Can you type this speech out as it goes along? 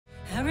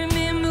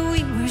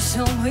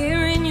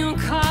somewhere in your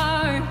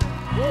car.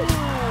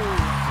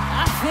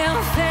 I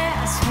fell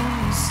fast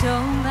when you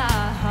stole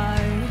my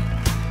heart.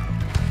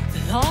 The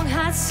long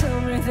hot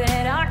summer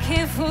that I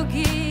can't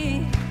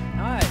forget.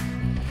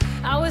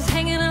 I was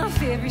hanging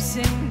off every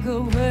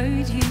single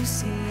word you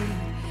said.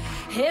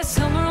 Hey,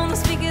 summer on the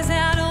speakers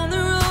out on the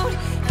road.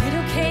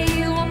 Little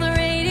KU on the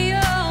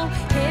radio.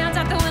 Hands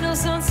out the window,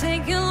 sun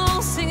sinking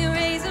low. Singing,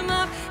 raise 'em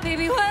up,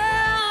 baby,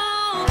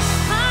 well.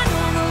 I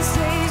know those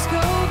days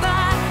go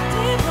by.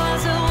 It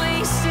was a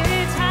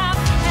wasted time.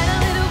 Had a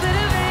little bit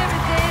of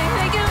everything.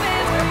 Making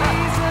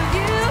memories of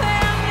you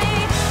and me.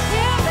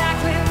 Yeah, back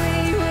when we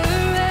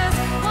were us.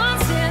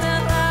 Once in a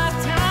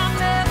lifetime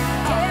love.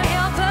 Can't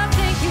help but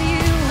think of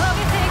you. Hope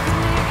you think of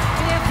me.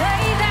 When you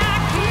play that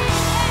key.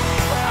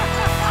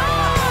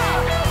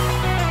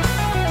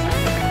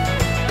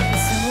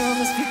 Summer on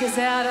the speakers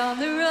out on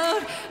the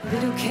road.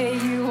 Little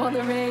KU on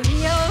the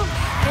radio.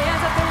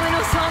 Hands up the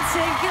window, sun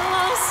sinking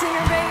low.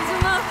 Singing, raise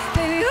 'em up,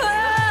 baby, whoa.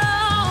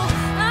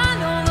 I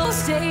know those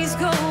days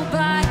go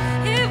by.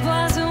 It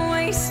was a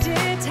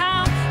wasted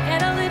time.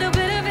 Had a little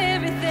bit of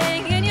everything.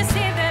 And you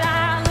said that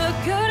I look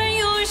good in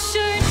your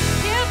shirt.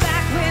 Yeah,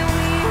 back when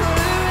we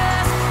were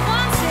us.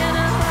 Once in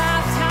a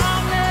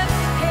lifetime love.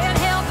 Can't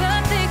help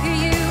but think of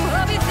you.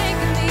 Hope you think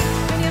of me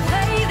when you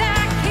play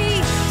that key.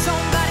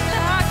 Somebody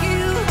like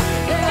you.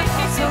 Yeah,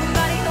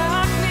 somebody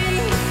like me.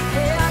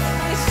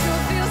 Yeah, it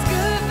sure feels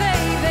good,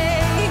 baby.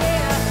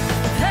 Yeah,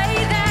 play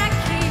that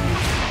key.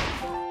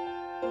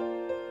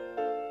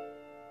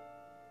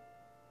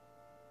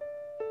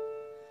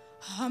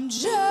 I'm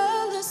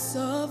jealous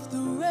of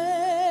the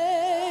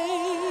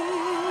rain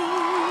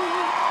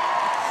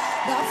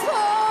that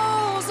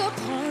falls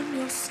upon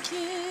your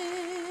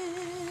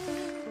skin.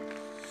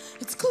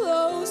 It's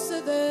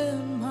closer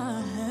than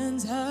my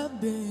hands have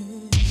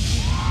been.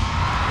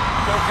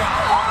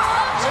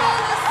 I'm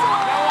jealous of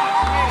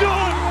the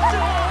rain.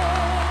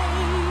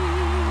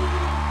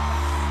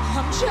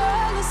 I'm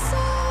jealous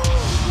of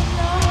the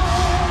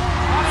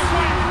night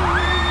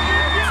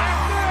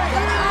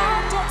that I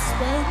don't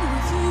spend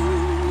with you.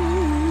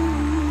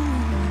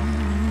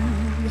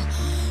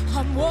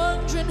 I'm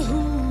wondering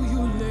who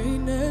you lay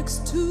next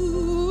to.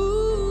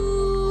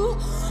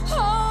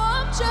 Oh,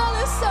 I'm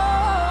jealous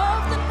of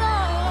the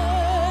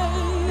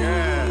night.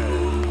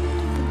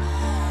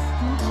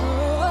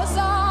 'Cause I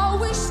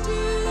wished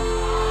you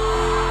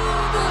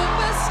the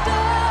best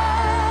of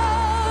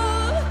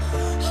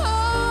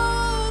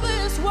all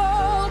this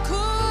world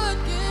could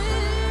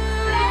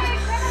give.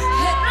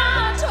 And I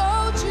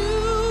told you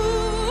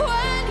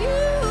when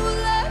you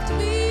left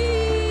me,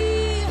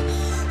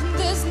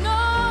 there's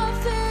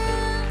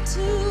nothing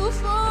to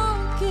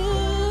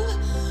forgive.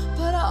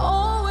 But I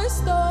always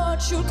thought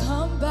you'd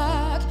come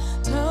back,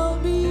 tell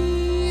me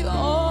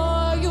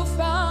all you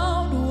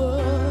found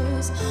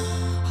was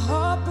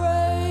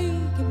heartbreak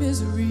and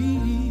misery.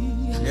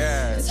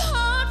 It's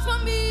hard for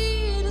me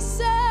to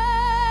say.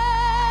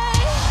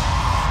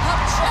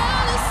 I'm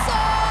jealous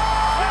of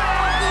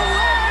the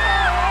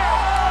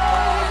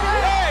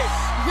way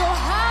you're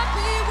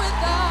happy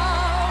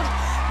without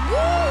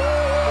me.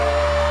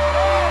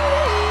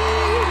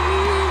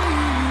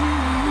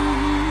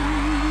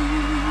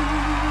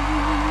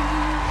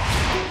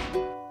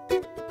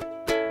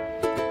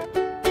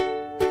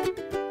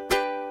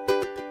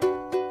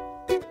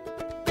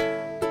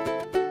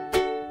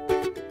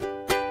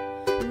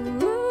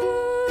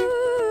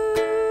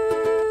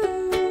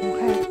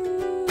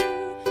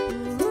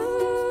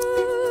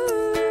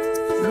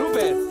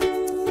 Rúben.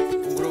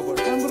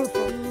 Un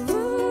grupo.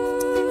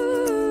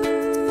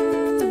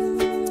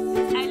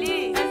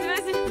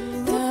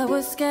 I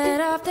was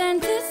scared of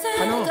dentists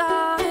and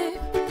die.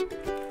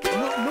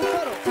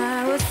 I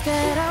was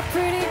scared of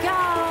pretty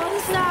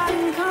girls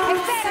starting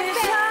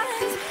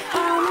conversations.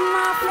 All of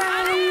my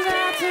friends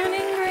are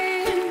turning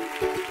green.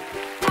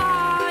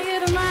 Oh,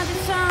 you're the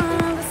magician,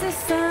 the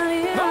sister,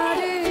 the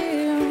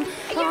audition.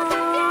 Oh,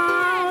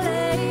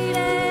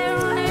 lady,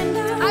 running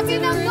down to the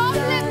dark.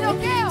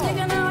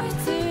 Taking away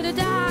to the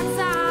dark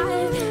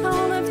side. I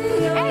wanna be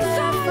your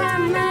best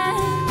friend, man.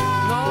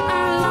 I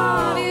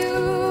love you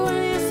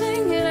when you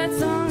sing that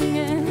song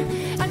again.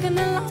 I can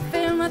love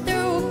feel my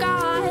throat,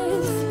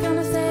 guys.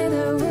 Gonna say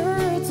the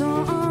words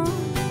on.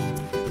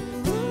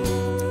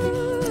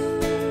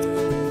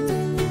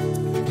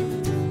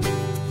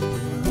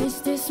 Is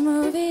this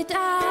movie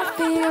that I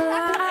feel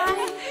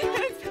like?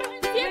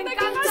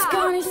 It's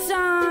gonna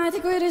sound the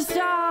greatest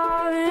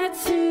star.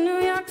 It's in New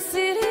York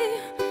City.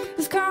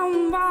 It's come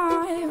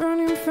by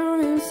running from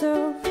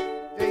himself.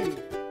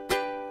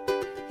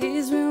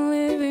 He's been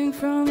living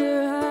from the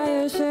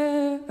higher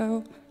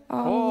shelf.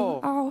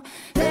 Oh.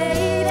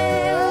 Lady,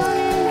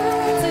 running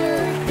down to the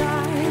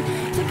riptide.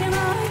 Taking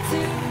away to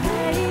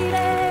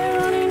lady,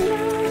 running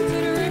down to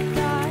the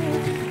riptide.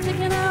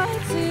 Taking away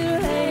to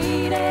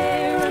lady,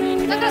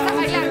 running down to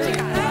the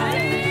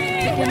riptide.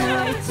 Taking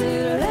away to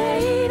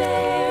lady,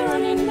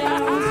 running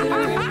down to the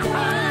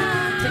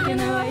riptide.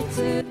 Taking away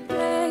to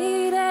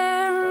lady,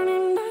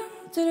 running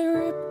down to the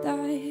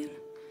riptide.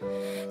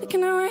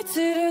 Taking away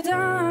to the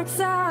dawn. dark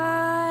side.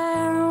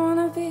 I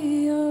wanna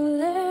be your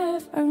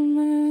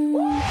liverman.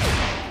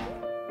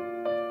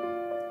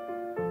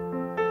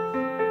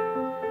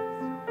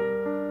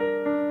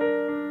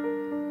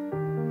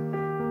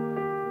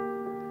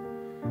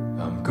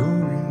 I'm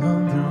going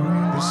under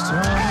in this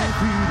time.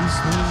 There's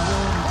no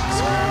one to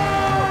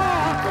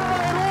escape.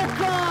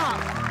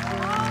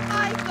 Oh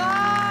my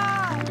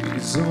God!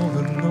 It's all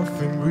or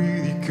nothing,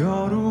 really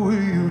got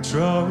away. You're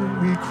driving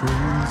me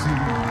crazy.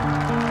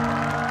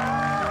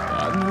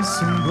 I need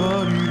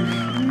somebody to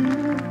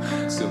hear,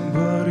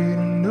 somebody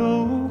to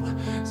know,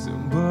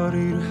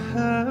 somebody to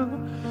have,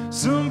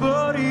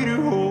 somebody to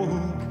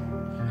hold.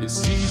 It's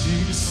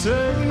easy to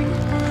say,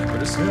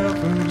 but it's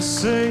never the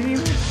same.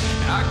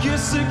 I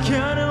guess I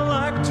kinda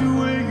like to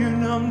wait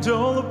and I'm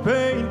dull of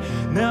pain.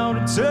 Now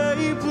the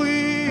day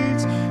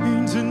bleeds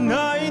into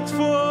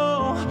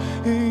nightfall,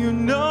 and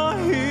you're not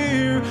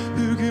here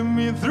to get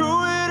me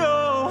through it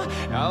all.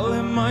 I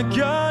let my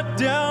guard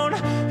down,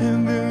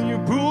 and then you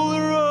pull the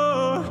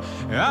rug.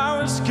 I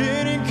was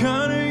getting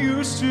kinda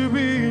used to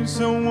being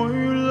someone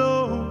you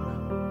love,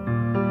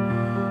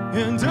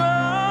 and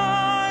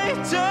I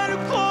tend to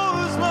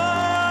close my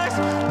eyes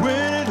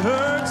when it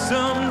hurts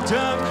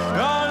sometimes.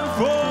 I'm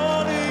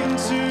falling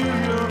into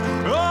your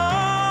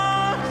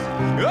arms.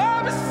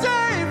 I'm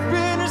safe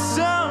in the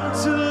sound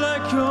till I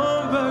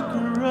come back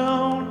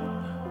around.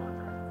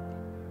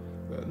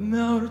 But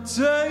now the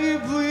day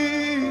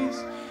bleeds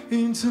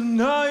into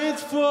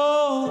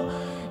nightfall,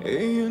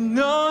 and you're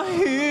not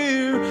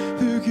here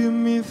to get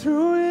me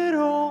through it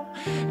all.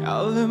 I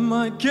let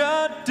my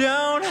guard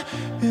down,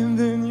 and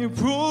then you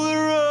pull the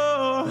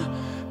rug.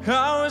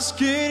 I was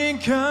getting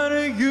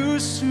kinda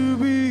used to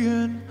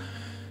being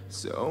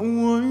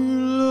someone you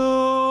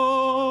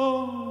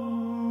love.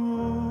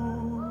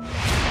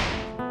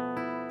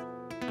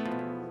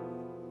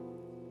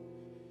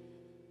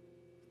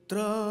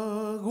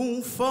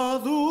 Trago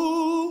fado,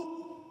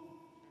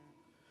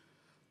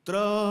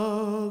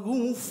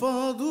 trago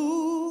fado.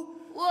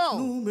 Uou!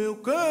 No meu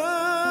canto,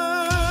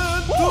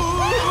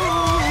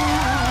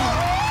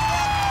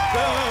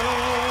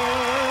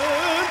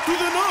 canto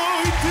da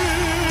noite,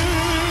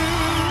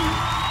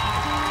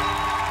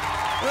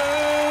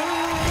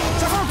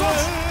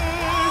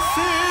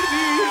 ser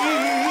dia.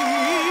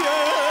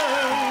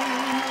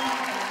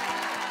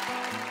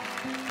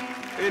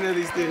 Ainda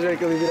disse ter já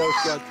que ele virar os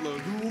gatos logo.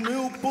 Do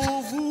meu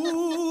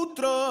povo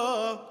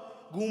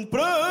trago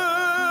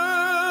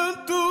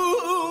pranto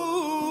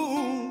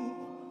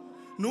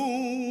no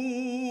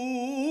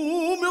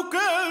meu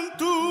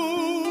canto.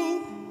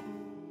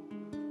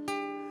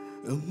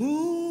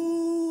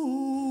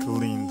 Amor. Que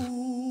lindo.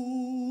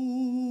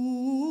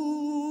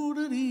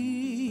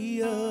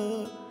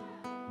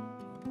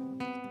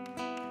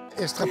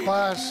 Este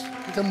rapaz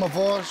tem uma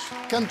voz,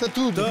 canta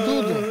tudo,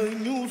 tudo.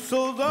 Tenho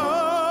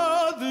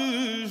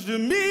saudades de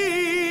mim,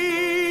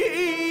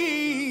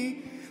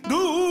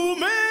 do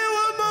meu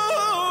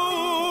amor.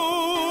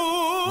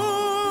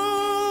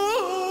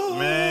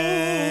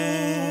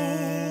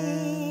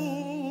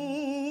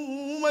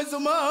 Mais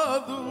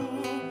amado.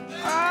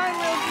 Ai,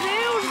 meu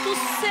Deus do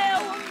céu!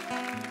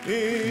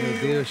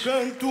 Eu Deus.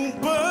 canto um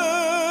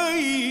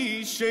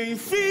país sem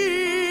fim,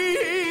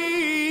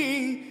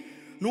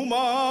 numa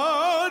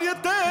área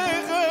terra.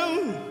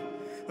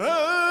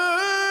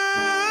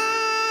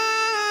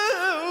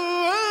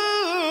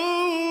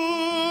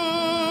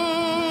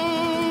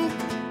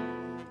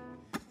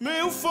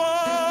 Meu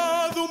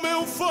fado,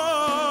 meu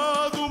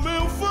fado,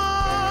 meu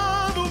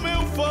fado,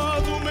 meu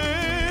fado,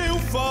 meu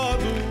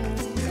fado.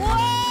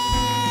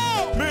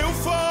 Uou! Meu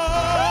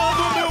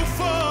fado, meu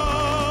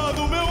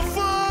fado, meu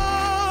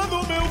fado,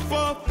 meu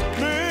fado,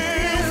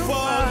 meu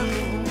fado.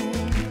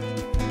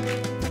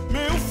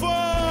 Meu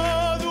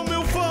fado,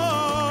 meu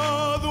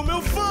fado,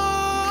 meu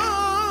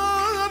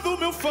fado,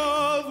 meu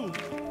fado.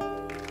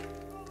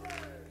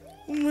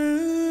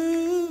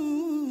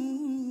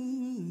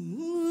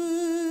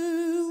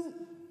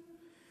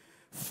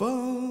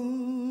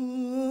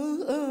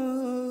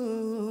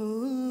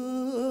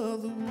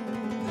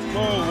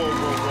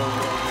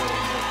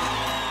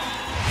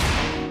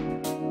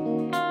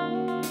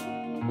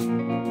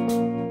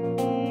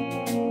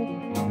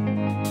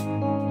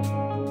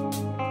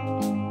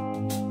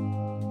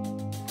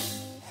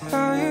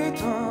 Hey,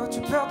 toi,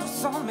 tu perds tout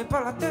sang mais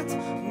pas la tête.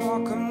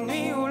 Noir comme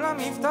nuit où la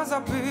mif t'a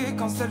zappé.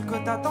 Quand celle que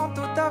t'attends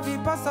toute ta vie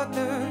passe à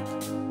deux.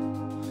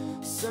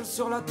 Seul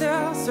sur la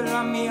terre, seul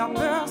ami à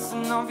peur.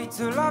 Son envie de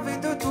se laver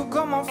de tout,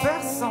 comment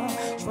faire sans.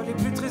 Je vois les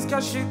plus tristes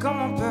cachés comme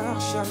mon père.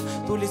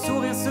 Tous les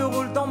sourires se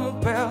roulent dans mon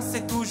père.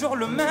 C'est toujours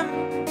le même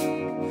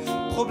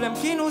problème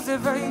qui nous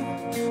éveille,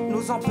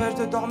 nous empêche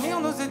de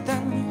dormir, nous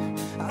éteigne.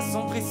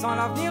 Assombri sans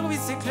l'avenir, oui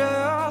c'est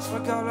clair. Je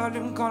regarde la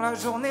lune quand la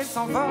journée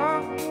s'en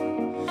va.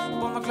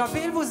 Pendant que la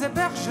ville vous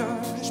héberge,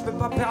 je peux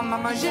pas perdre ma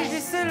magie, je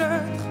lis ses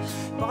lettres.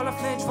 Par la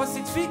fenêtre, je vois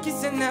cette fille qui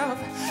s'énerve.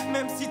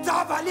 Même si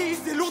ta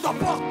valise est lourde,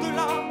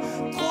 emporte-la.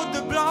 Trop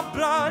de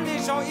blabla, les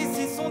gens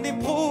ici sont des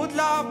pros de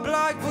la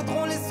blague.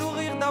 Voudront les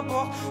sourires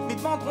d'abord, mais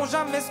demanderont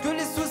jamais ce que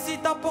les soucis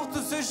t'apportent.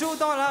 Tout se joue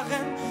dans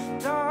l'arène.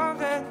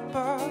 T'arrêtes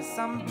pas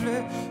ça me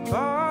plaît.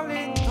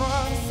 Parlez-toi,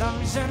 ça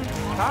me gêne.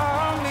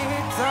 Parmi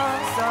ta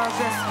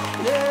sagesse,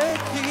 les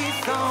cris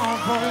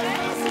s'envolent.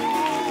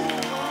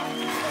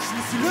 Je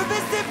me suis levé,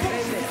 c'est bon,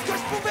 j'ai fait ce que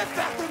je pouvais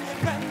faire de mes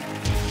peines.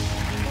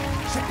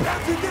 J'ai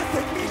perdu des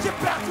ennemis, j'ai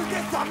perdu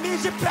des amis,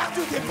 j'ai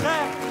perdu des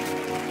frères.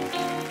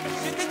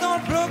 J'étais dans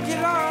le bloc et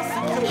là,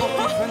 sans que pour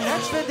les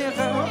fenêtres, je fais des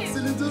rêves.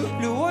 C'est les deux.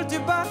 Le hall du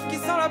bar qui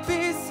sent la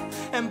pisse,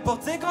 elle me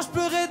portait quand je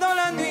pleurais dans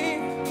la nuit.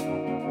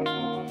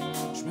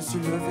 Je me suis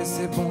levé,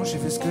 c'est bon, j'ai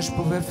fait ce que je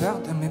pouvais faire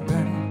de mes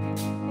peines.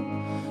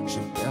 J'ai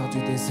perdu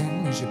des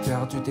ennemis, j'ai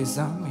perdu des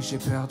amis, j'ai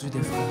perdu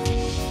des frères.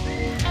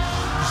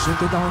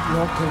 J'étais dans le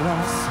bloc et là,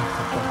 sans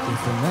que pour les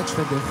fenêtres, je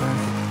fais des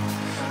rêves.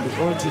 Le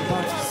hall du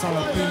bar qui sent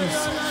la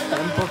pisse,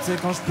 elle me portait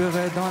quand je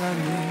pleurais dans la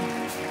nuit.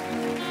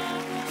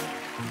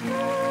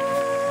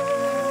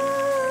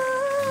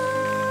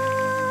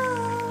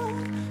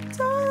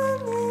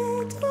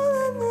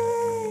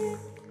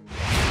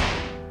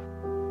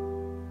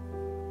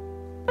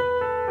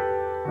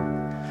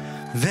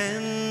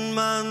 Wenn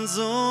man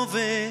so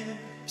will,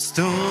 bist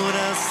du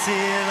das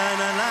Ziel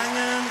einer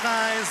langen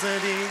Reise,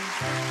 die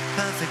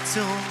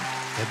Perfektion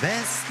der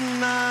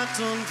besten Art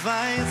und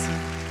Weise.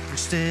 In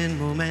stillen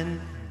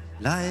Momenten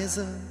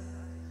leise,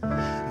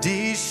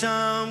 die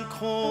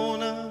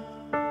Schamkrone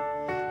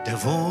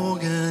der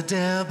Woge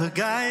der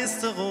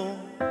Begeisterung.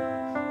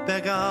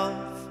 Bergauf,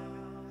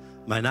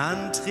 mein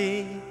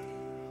Antrieb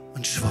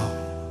und Schwung.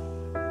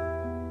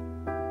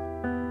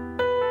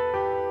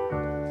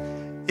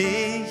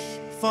 Ich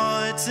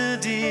wollte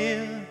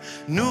dir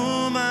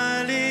nur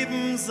mal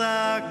eben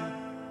sagen,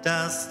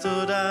 dass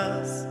du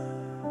das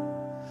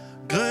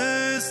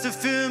Größte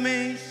für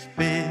mich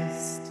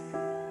bist.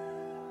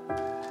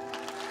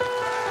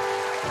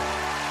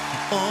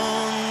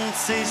 Und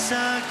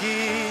sicher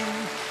gehen,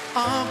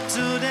 ob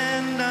du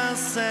denn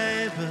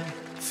dasselbe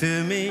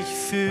für mich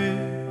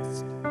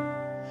fühlst.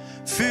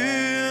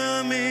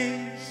 Für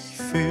mich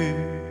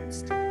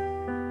fühlst.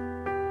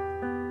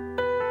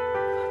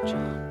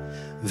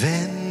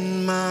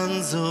 Wenn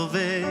man so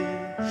will,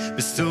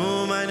 bist du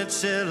meine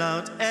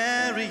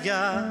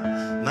Chill-Out-Area,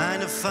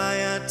 meine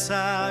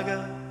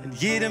Feiertage in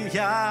jedem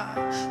Jahr,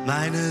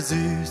 meine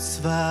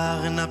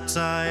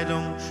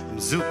Süßwarenabteilung im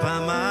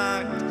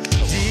Supermarkt.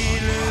 Die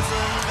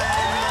Lösung,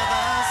 wenn mal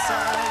was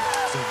sein,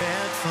 so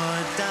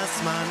wertvoll, dass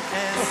man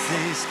es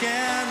sich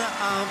gerne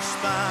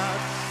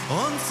aufspart.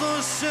 Und so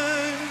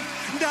schön,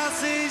 dass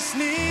ich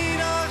nie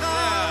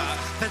darauf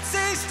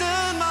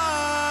verzichten mag.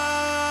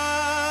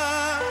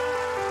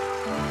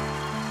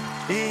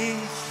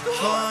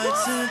 Ich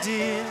wollte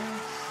dir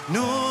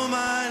nur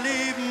mal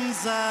eben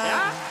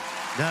sagen,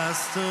 dass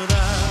du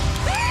das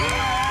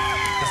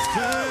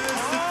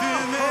Größte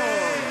für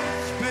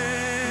mich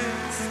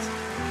bist.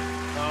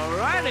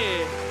 Alrighty.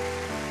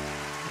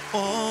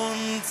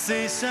 Und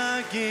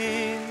sicher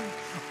gehen,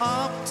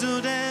 ob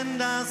du denn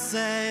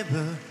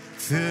dasselbe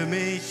für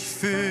mich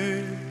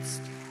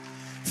fühlst.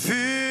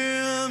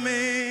 Für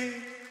mich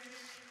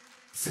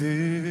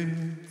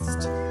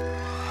fühlst.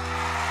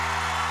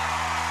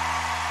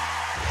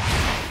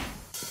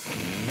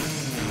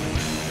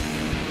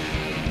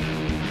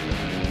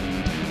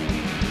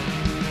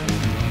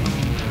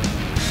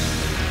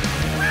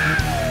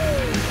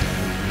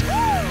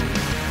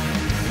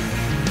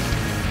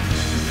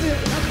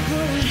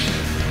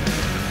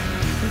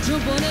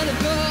 Jump on any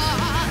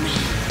gun. I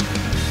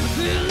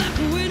feel like a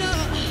winner.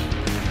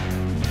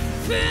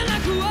 Feel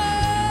like a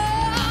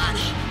one.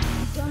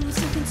 Don't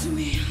listen to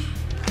me.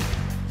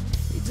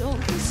 You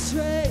don't be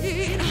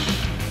straight.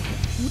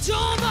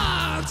 Don't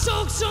back,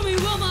 talk to me,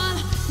 woman.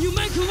 You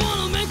make her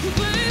wanna make her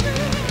baby.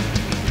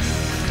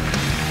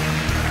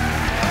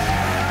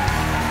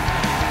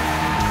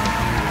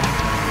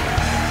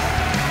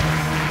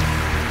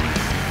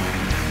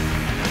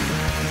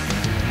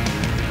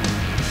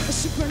 A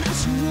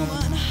supernatural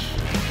woman.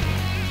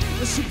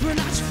 A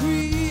supernatural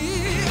free.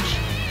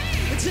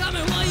 Tell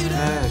me why you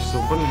there. Je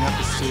sou bonne minha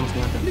pessoa,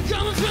 You're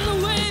coming from the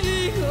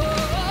way.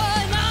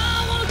 Oh, and I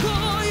wanna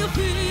call you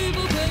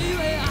people,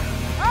 baby.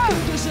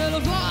 Cause you're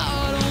the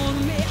part on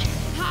me.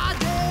 How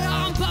dare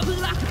I'm popping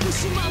like a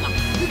pussy mama.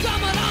 You got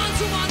my down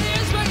to my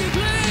knees, begging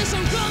please.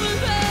 I'm coming,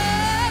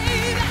 baby.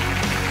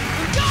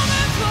 I'm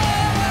coming for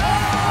you.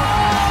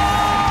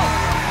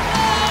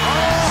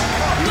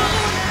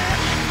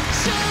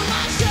 Show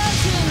myself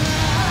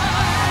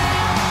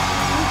tonight.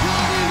 I'm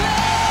coming,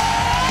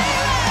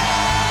 baby.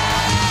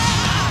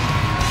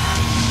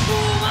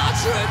 Pull my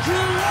trick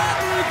and let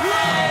me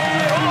play.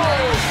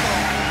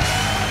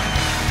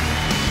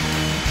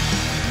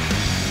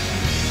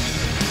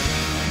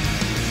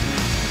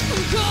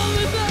 I'm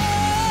coming,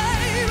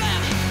 baby.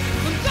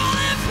 I'm coming.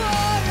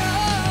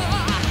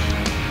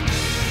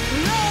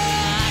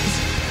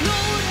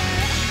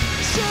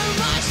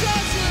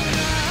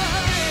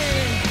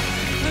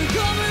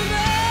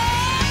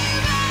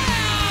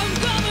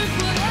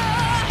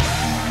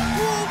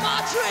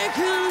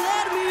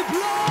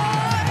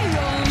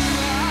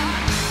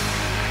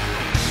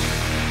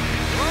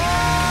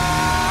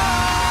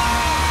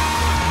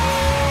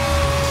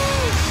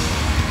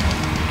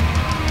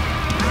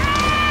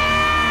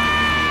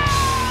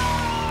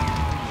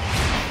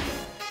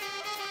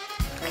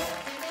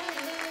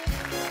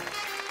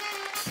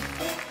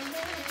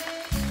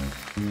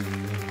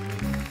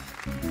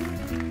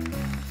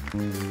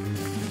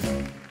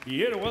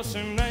 It was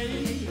a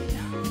night,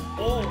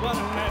 oh what a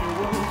night it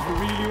was, it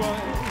really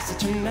was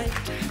such a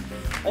night.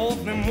 Oh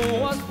the moon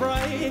was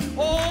bright,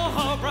 oh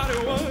how bright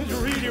it was, it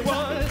really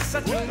was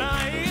such a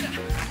night.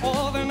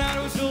 Oh the night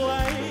was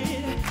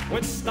light,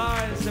 with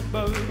stars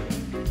above.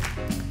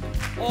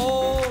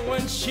 Oh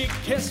when she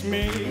kissed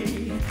me,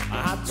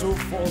 I had to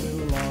fall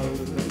in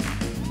love.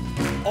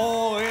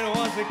 Oh it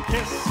was a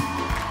kiss,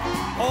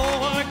 oh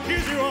what a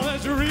kiss it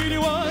was, it really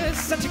was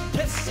such a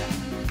kiss.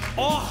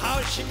 Oh, how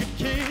she could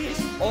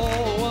kiss.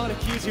 Oh, what a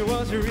kiss it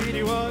was, it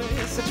really was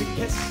such a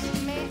kiss.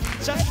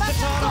 Just the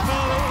thought of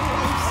her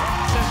lips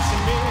sets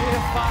me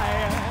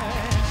afire.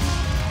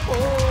 Oh,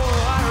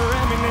 I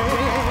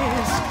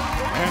reminisce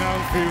and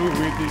I'm filled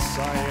with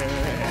desire.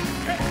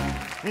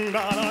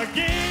 But I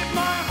gave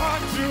my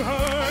heart to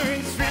her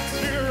in sweet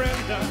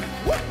surrender.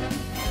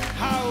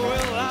 How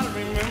will I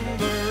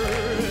remember?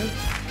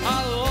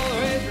 I'll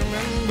always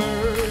remember.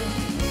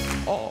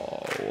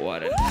 Oh,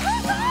 what a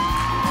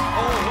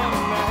oh, what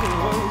a night it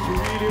was, it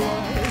really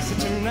was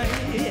such a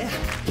night.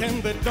 Came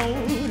the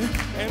dawn,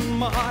 and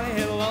my heart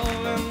had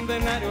love, and the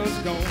night was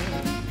gone.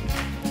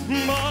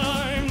 But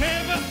I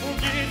never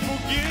forget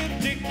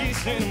the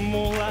kiss in the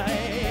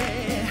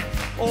moonlight.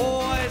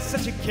 Oh, it's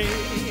such a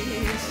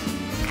kiss,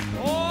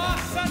 oh,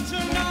 such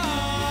a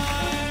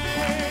night.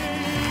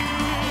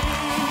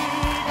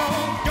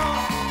 Gone,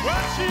 gone,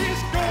 well,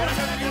 she's gone,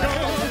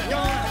 gone,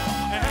 gone.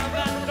 And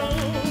that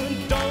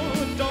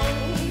dawn,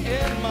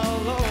 and my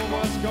love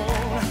was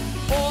gone.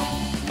 Oh,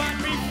 but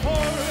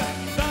before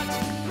that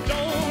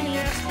dawn,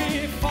 yes,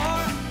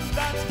 before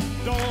that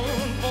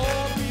dawn,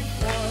 oh,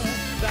 before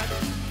that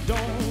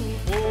dawn,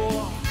 oh,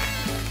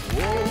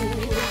 oh,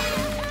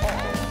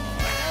 oh,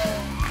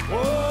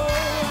 oh,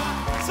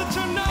 such a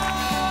night.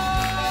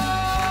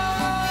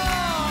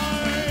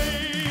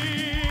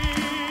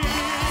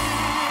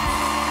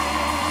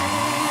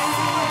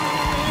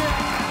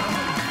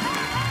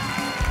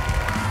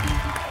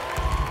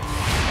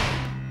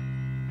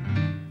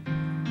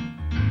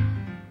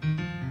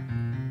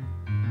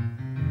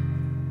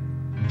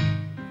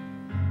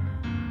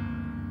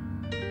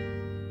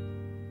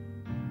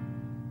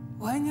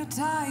 When you're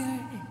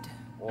tired,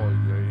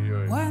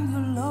 when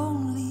you're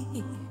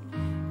lonely,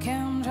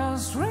 can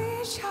just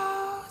reach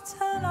out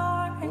and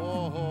arm.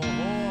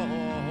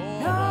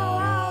 No,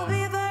 I'll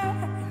be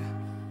there.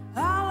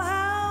 I'll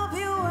help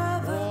you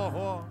weather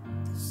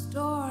the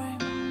storm.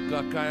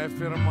 Какая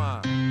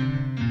фирма?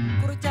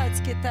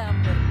 Крутяцький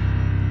тембр.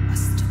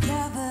 Us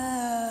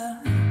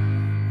together,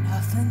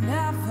 nothing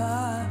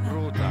ever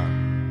Круто.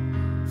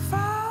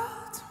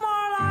 felt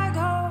more like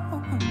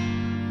home.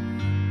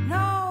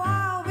 No,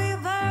 I'll be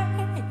there.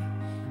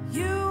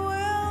 You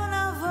will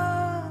never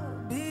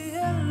be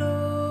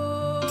alone.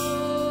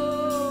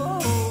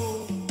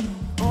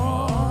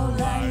 All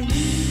I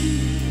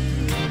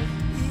need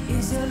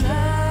is your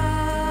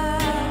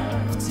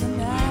love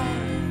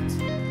tonight.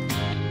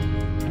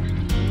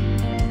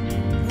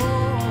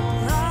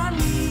 All I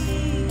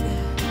need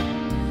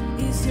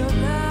is your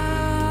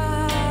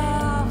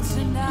love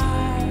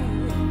tonight.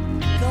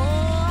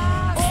 All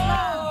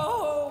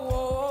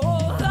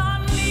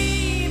I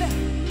need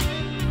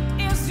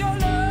is your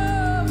love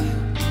tonight.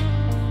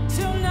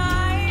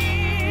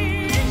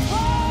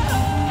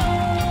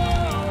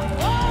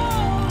 All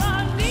I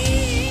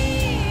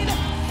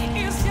need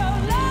is your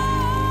love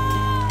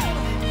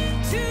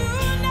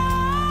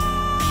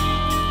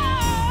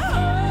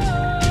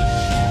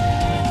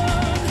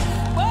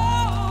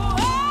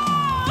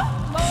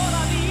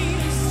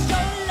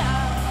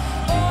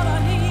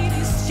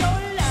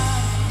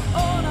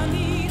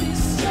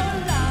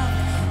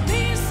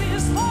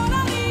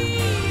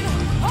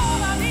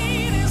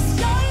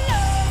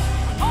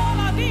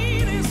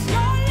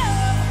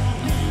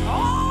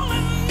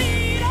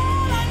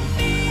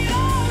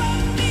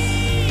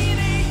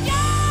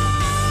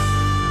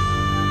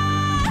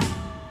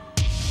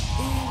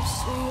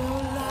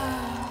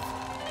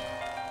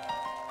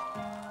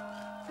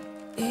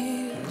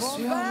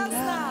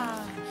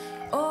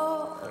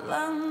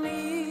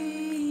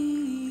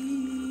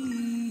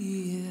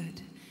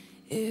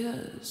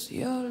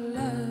your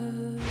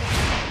love.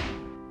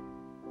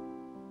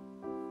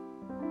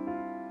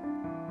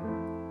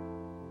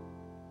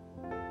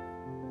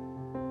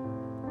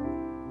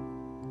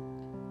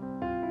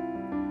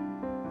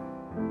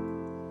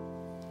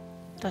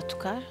 Está a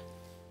tocar?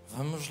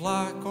 Vamos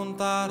lá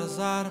contar as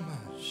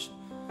armas,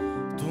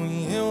 tu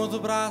e eu de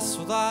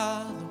braço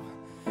dado,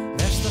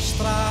 nesta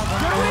estrada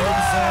meio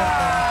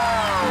deserta,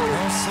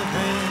 não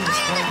sabemos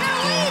quanto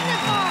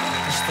tempo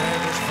as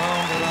trevas vão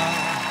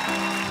durar.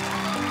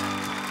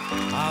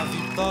 Há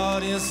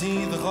vitórias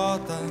e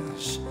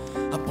derrotas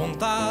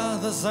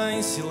apontadas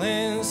em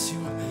silêncio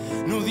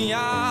no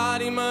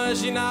diário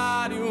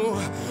imaginário,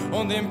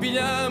 onde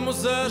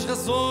empilhamos as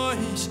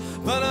razões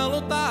para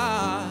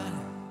lutar.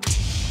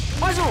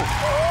 Mais um!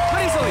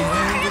 Vem ali!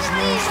 Além dos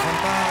meus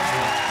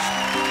fantasmas,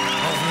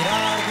 ao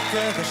virar de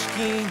cada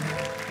esquina,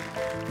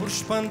 por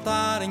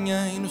espantarem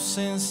a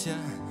inocência,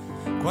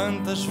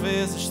 quantas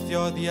vezes te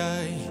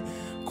odiei,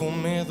 com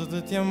medo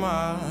de te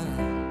amar.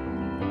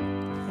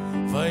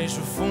 Vejo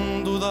o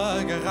fundo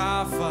da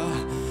garrafa,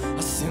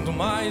 acendo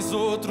mais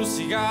outro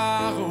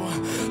cigarro.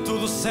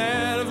 Tudo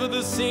serve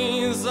de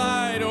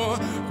cinzeiro.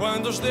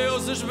 Quando os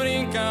deuses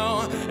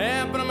brincam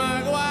é para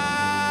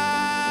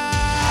magoar.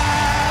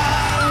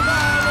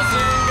 Vamos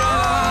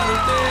enganar o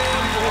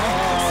tempo,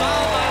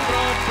 saltar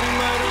para o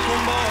primeiro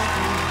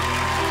comboio,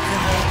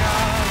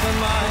 carregar da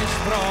mais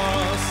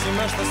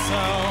próxima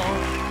estação.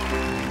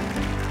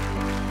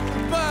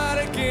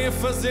 Para que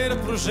fazer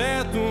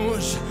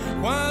projetos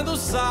quando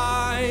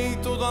sai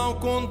tudo ao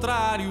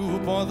contrário?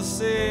 Pode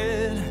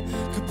ser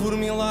que por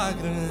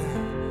milagre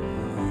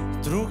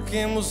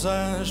troquemos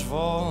as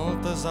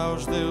voltas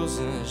aos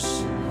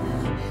deuses.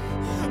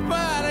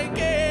 Para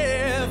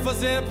que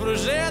fazer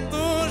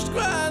projetos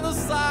quando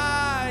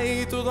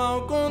sai tudo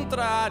ao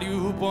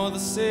contrário? Pode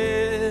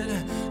ser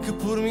que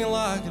por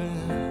milagre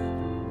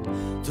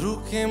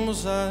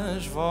troquemos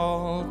as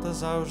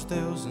voltas aos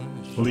deuses.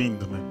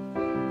 Lindo, né?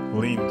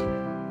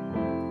 Lindo.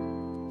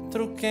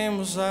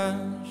 Troquemos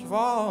as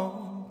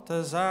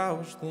voltas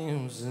aos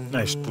deuses.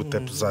 Este puto é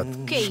pesado.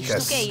 O que é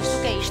isto? O que é isto?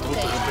 O que é isto? O que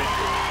é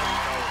isto?